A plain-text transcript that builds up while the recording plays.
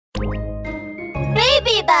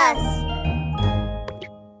BabyBus!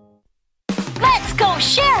 Let's go,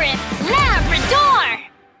 Sheriff Labrador!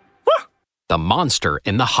 The monster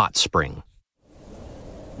in the hot spring.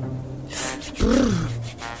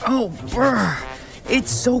 Oh, brr.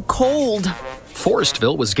 It's so cold.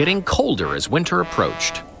 Forestville was getting colder as winter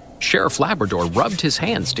approached. Sheriff Labrador rubbed his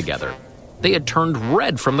hands together. They had turned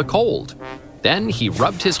red from the cold. Then he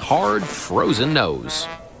rubbed his hard, frozen nose.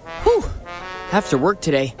 Whew. After work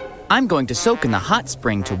today, I'm going to soak in the hot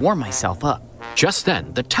spring to warm myself up. Just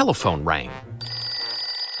then, the telephone rang.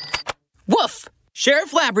 Woof!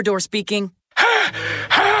 Sheriff Labrador speaking.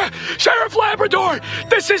 Sheriff Labrador,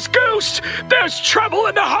 this is Goose. There's trouble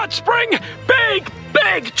in the hot spring. Big,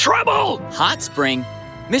 big trouble. Hot spring?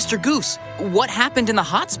 Mr. Goose, what happened in the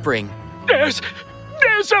hot spring? There's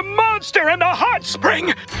a monster in the hot spring.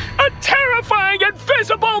 A terrifying,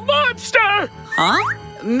 invisible monster. Huh?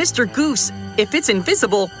 Mr. Goose, if it's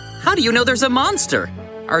invisible, how do you know there's a monster?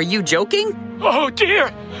 Are you joking? Oh,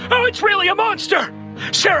 dear. Oh, it's really a monster.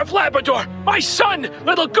 Sheriff Labrador, my son,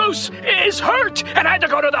 Little Goose, is hurt and had to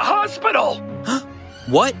go to the hospital.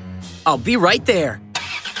 What? I'll be right there.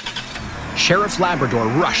 Sheriff Labrador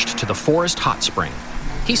rushed to the forest hot spring.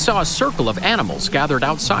 He saw a circle of animals gathered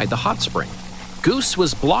outside the hot spring. Goose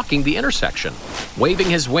was blocking the intersection, waving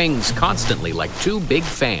his wings constantly like two big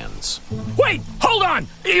fans. Wait, hold on!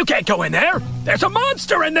 You can't go in there! There's a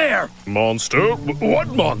monster in there! Monster? What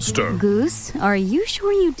monster? Goose, are you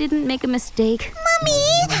sure you didn't make a mistake? Mommy,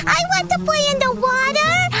 I want to play in the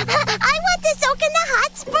water! I want to soak in the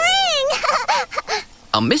hot spring!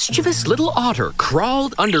 A mischievous little otter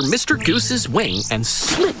crawled under Mr. Goose's wing and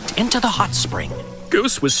slipped into the hot spring.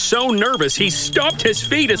 Goose was so nervous he stomped his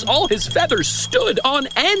feet as all his feathers stood on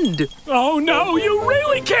end. Oh no, you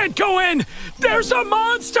really can't go in! There's a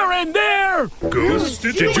monster in there! Goose,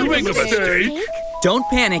 did you make a mistake? Don't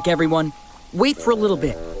panic, everyone. Wait for a little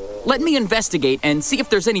bit. Let me investigate and see if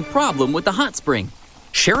there's any problem with the hot spring.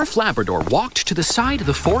 Sheriff Labrador walked to the side of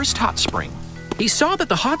the forest hot spring. He saw that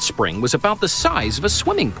the hot spring was about the size of a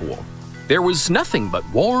swimming pool. There was nothing but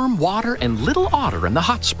warm water and Little Otter in the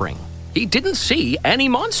hot spring. He didn't see any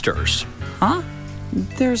monsters. Huh?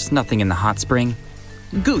 There's nothing in the hot spring.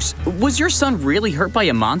 Goose, was your son really hurt by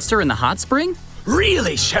a monster in the hot spring?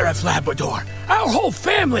 Really, Sheriff Labrador? Our whole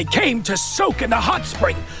family came to soak in the hot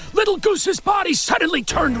spring. Little Goose's body suddenly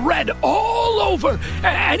turned red all over,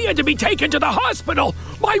 and he had to be taken to the hospital.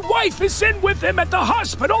 My wife is in with him at the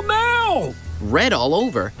hospital now. Red all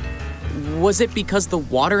over? Was it because the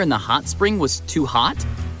water in the hot spring was too hot?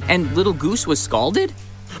 And Little Goose was scalded?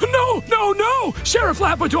 No, Sheriff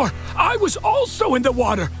Labrador. I was also in the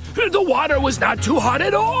water. The water was not too hot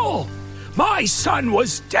at all. My son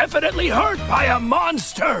was definitely hurt by a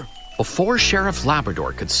monster. Before Sheriff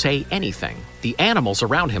Labrador could say anything, the animals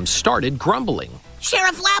around him started grumbling.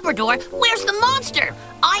 Sheriff Labrador, where's the monster?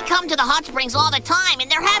 I come to the hot springs all the time and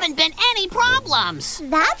there haven't been any problems.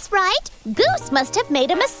 That's right. Goose must have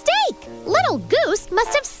made a mistake. Little Goose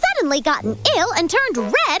must have suddenly gotten ill and turned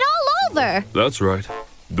red all over. That's right.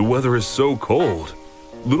 The weather is so cold.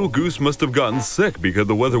 Little Goose must have gotten sick because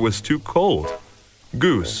the weather was too cold.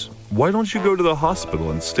 Goose, why don't you go to the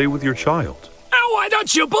hospital and stay with your child? Oh, why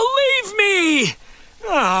don't you believe me?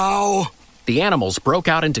 Oh. The animals broke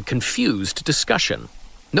out into confused discussion.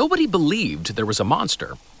 Nobody believed there was a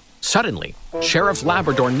monster. Suddenly, Sheriff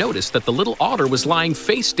Labrador noticed that the little otter was lying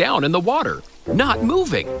face down in the water, not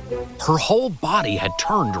moving. Her whole body had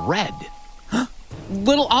turned red.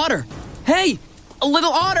 Little Otter! Hey! A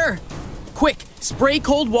Little Otter! Quick, spray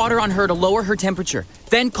cold water on her to lower her temperature.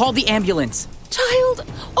 Then call the ambulance. Child,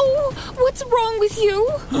 oh, what's wrong with you?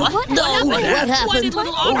 What happened? Why did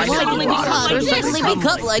Little Otter suddenly wake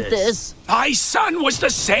up like this? My son was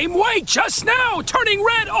the same way just now, turning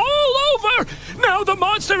red all over. Now the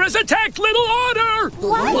monster has attacked Little Otter.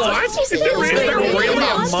 What? Is there really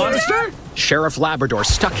a monster? Sheriff Labrador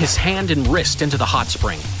stuck his hand and wrist into the hot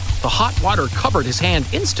spring. The hot water covered his hand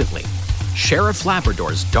instantly. Sheriff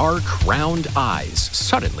Labrador's dark, round eyes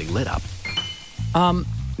suddenly lit up.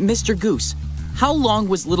 Mr. Goose, how long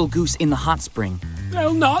was Little Goose in the hot spring?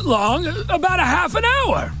 Well, not long. About a half an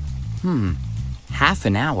hour. Half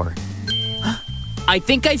an hour? I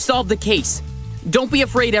think I've solved the case. Don't be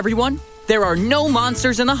afraid, everyone. There are no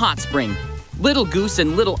monsters in the hot spring. Little Goose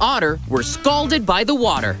and Little Otter were scalded by the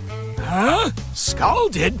water. Huh?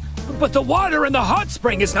 Scalded? But the water in the hot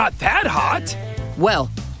spring is not that hot. Well,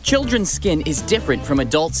 children's skin is different from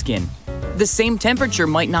adult skin. The same temperature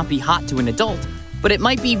might not be hot to an adult, but it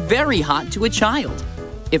might be very hot to a child.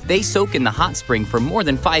 If they soak in the hot spring for more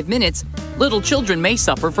than 5 minutes, little children may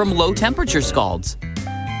suffer from low temperature scalds.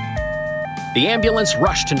 The ambulance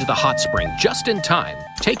rushed into the hot spring just in time,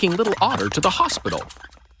 taking little Otter to the hospital.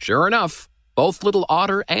 Sure enough, both little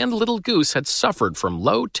Otter and little Goose had suffered from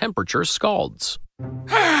low-temperature scalds.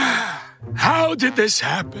 How did this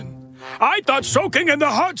happen? I thought soaking in the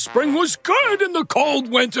hot spring was good in the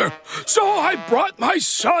cold winter, so I brought my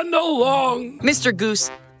son along. Mr.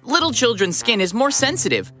 Goose, little children's skin is more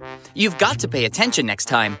sensitive. You've got to pay attention next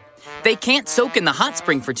time. They can't soak in the hot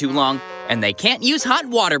spring for too long, and they can't use hot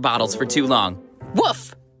water bottles for too long.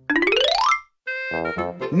 Woof!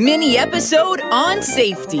 Mini episode on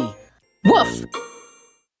safety. Woof!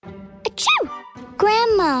 Achoo!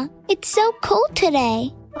 Grandma, it's so cold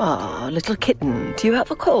today. Ah, little kitten, do you have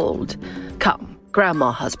a cold? Come,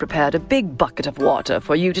 Grandma has prepared a big bucket of water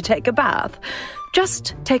for you to take a bath.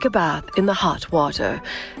 Just take a bath in the hot water,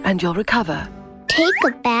 and you'll recover. Take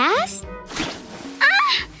a bath?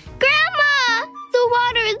 Ah! Grandma! The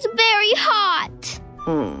water is very hot.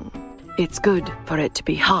 It's good for it to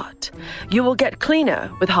be hot. You will get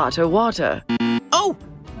cleaner with hotter water. Oh,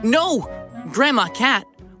 no! Grandma Cat,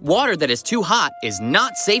 water that is too hot is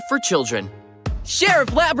not safe for children.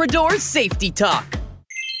 Sheriff Labrador's Safety Talk.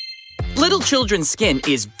 Little children's skin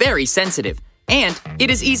is very sensitive, and it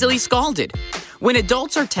is easily scalded. When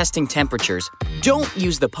adults are testing temperatures, don't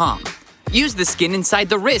use the palm. Use the skin inside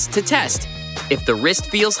the wrist to test. If the wrist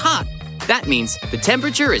feels hot, that means the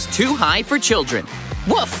temperature is too high for children.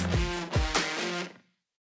 Woof!